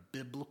happen where a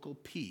biblical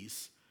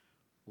peace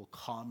will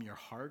calm your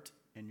heart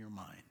and your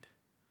mind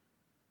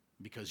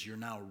because you're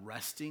now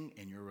resting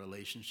in your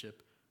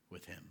relationship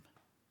with him.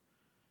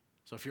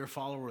 So if you're a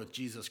follower of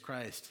Jesus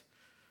Christ,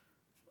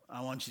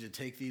 I want you to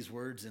take these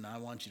words and I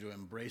want you to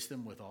embrace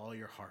them with all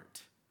your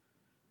heart.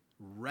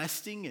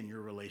 Resting in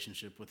your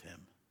relationship with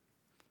him.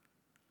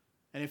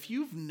 And if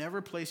you've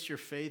never placed your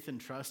faith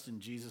and trust in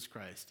Jesus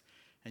Christ,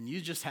 and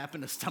you just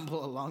happen to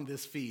stumble along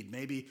this feed,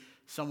 maybe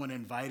someone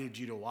invited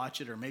you to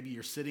watch it, or maybe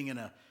you're sitting in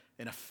a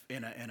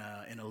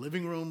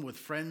living room with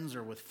friends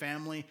or with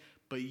family,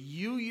 but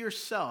you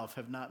yourself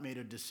have not made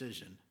a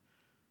decision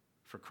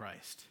for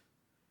Christ.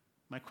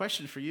 My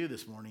question for you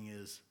this morning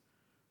is,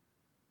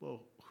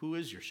 well, who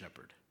is your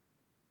shepherd?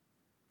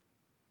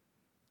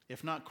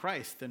 If not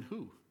Christ, then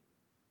who?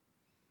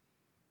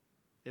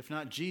 If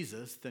not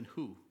Jesus, then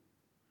who?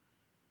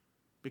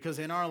 Because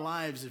in our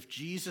lives, if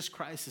Jesus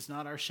Christ is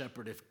not our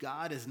shepherd, if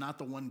God is not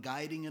the one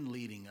guiding and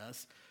leading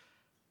us,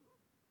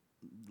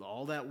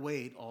 all that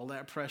weight, all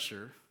that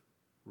pressure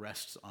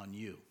rests on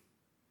you.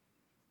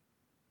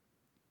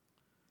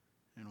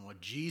 And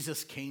what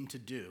Jesus came to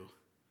do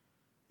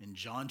in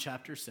John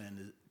chapter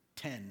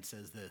 10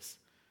 says this,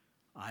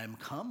 I am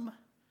come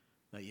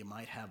that you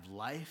might have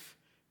life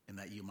and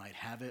that you might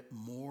have it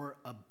more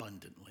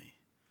abundantly.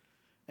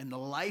 And the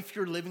life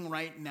you're living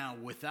right now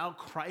without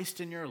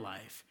Christ in your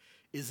life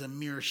is a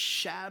mere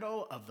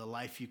shadow of the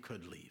life you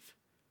could lead.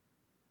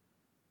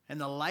 And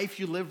the life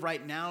you live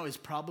right now is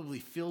probably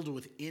filled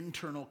with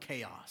internal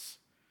chaos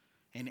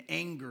and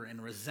anger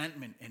and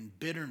resentment and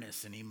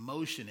bitterness and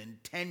emotion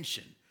and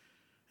tension.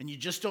 And you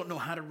just don't know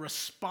how to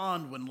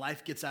respond when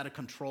life gets out of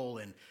control.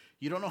 And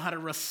you don't know how to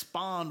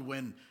respond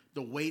when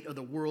the weight of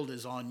the world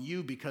is on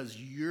you because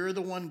you're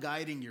the one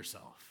guiding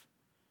yourself.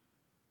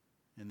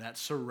 And that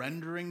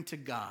surrendering to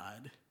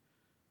God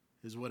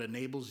is what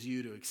enables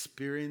you to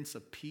experience a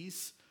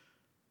peace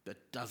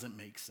that doesn't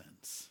make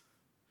sense.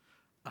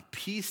 A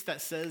peace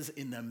that says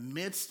in the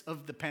midst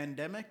of the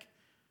pandemic,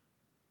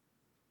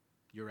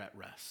 you're at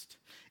rest.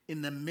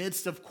 In the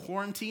midst of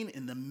quarantine,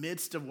 in the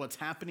midst of what's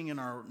happening in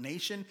our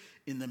nation,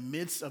 in the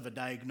midst of a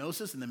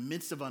diagnosis, in the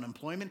midst of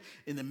unemployment,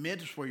 in the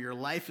midst where your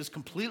life is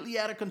completely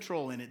out of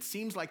control and it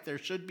seems like there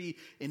should be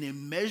an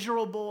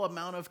immeasurable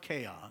amount of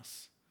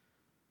chaos,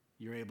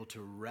 you're able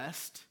to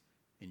rest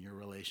in your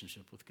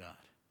relationship with God.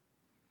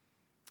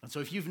 And so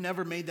if you've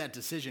never made that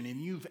decision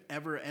and you've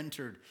ever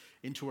entered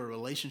into a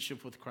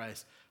relationship with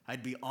Christ,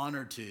 I'd be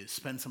honored to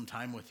spend some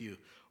time with you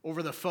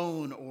over the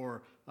phone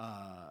or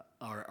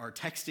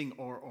texting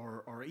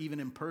or even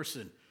in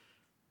person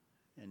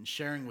and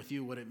sharing with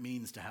you what it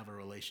means to have a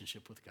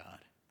relationship with God.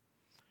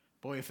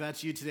 Boy, if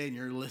that's you today and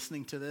you're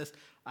listening to this,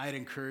 I'd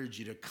encourage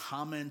you to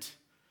comment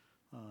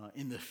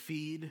in the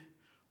feed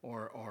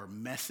or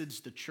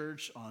message the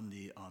church on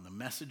the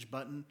message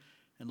button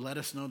and let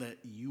us know that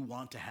you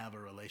want to have a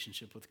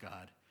relationship with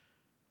God.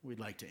 We'd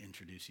like to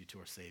introduce you to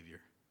our Savior,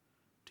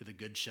 to the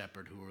Good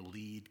Shepherd who will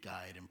lead,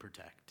 guide, and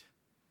protect.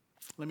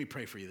 Let me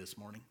pray for you this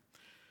morning.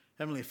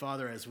 Heavenly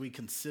Father, as we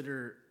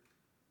consider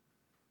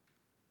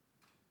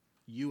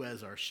you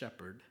as our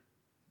shepherd,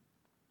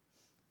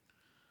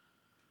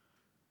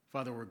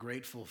 Father, we're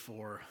grateful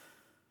for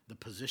the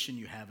position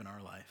you have in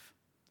our life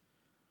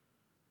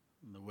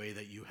and the way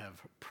that you have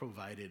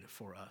provided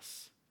for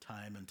us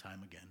time and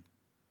time again.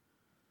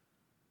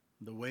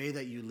 The way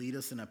that you lead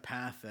us in a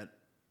path that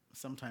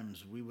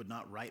sometimes we would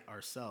not write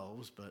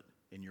ourselves, but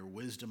in your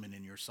wisdom and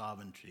in your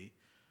sovereignty,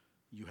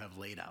 you have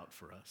laid out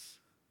for us.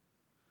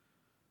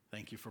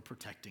 Thank you for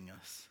protecting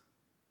us.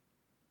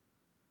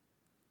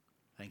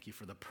 Thank you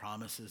for the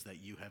promises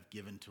that you have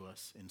given to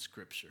us in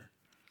Scripture.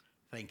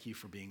 Thank you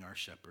for being our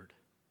shepherd.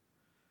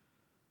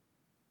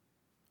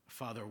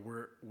 Father,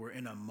 we're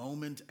in a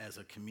moment as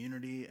a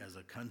community, as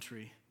a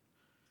country,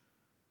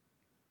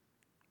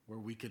 where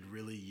we could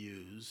really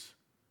use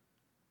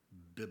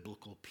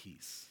biblical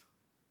peace.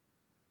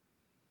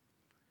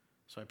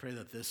 So I pray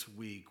that this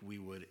week we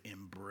would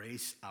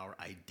embrace our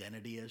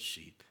identity as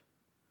sheep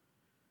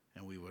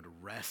and we would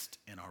rest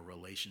in our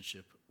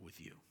relationship with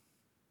you.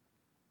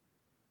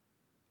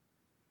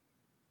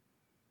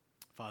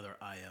 Father,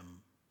 I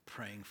am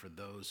praying for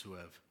those who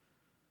have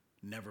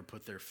never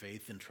put their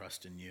faith and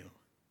trust in you.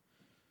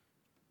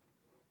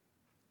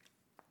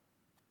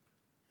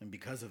 And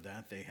because of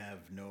that, they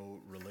have no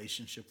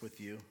relationship with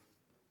you,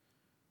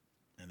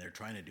 and they're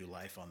trying to do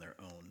life on their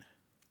own.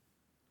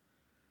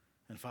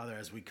 And Father,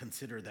 as we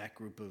consider that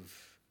group of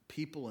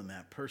people and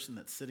that person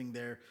that's sitting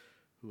there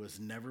who has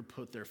never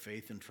put their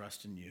faith and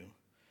trust in you,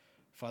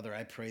 Father,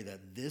 I pray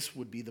that this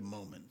would be the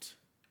moment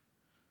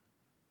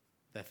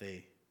that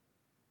they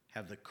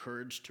have the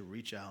courage to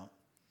reach out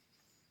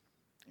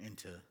and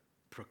to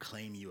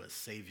proclaim you as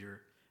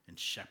Savior and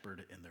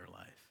Shepherd in their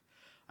life.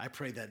 I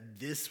pray that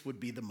this would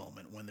be the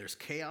moment when there's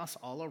chaos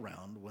all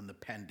around, when the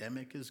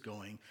pandemic is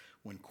going,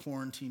 when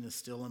quarantine is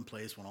still in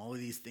place, when all of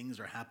these things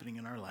are happening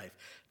in our life,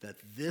 that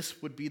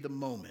this would be the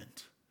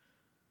moment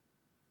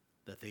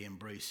that they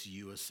embrace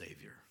you as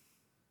Savior.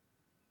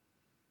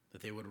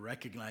 That they would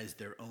recognize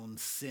their own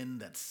sin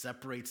that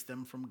separates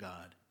them from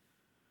God.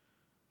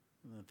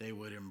 That they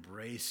would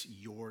embrace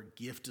your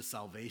gift of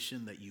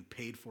salvation that you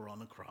paid for on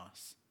the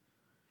cross.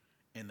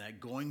 And that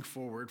going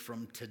forward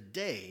from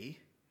today,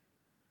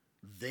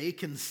 they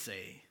can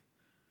say,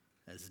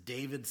 as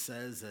David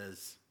says,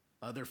 as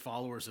other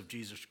followers of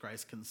Jesus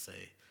Christ can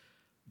say,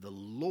 the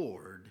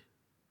Lord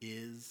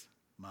is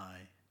my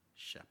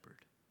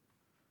shepherd.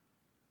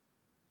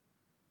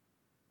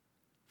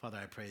 Father,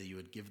 I pray that you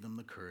would give them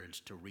the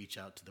courage to reach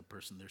out to the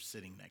person they're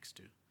sitting next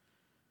to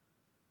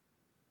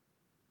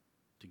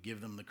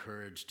give them the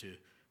courage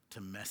to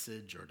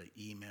message or to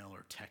email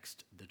or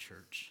text the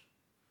church.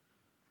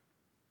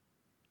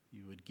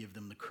 You would give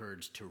them the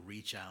courage to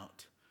reach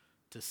out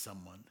to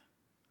someone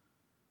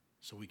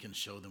so we can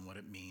show them what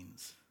it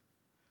means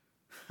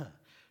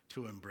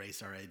to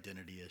embrace our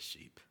identity as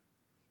sheep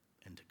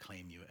and to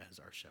claim you as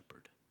our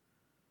shepherd.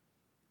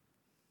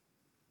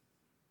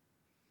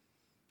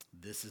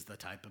 This is the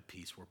type of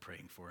peace we're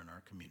praying for in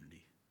our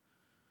community.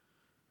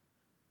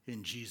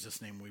 In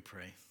Jesus' name we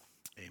pray.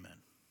 Amen.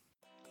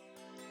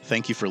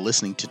 Thank you for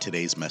listening to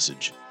today's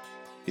message.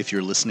 If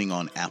you're listening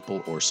on Apple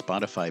or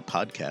Spotify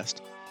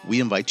podcast, we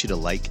invite you to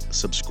like,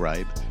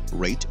 subscribe,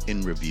 rate,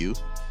 and review,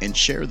 and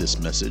share this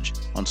message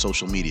on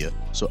social media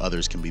so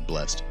others can be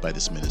blessed by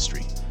this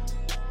ministry.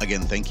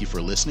 Again, thank you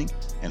for listening,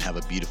 and have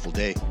a beautiful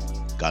day.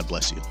 God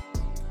bless you.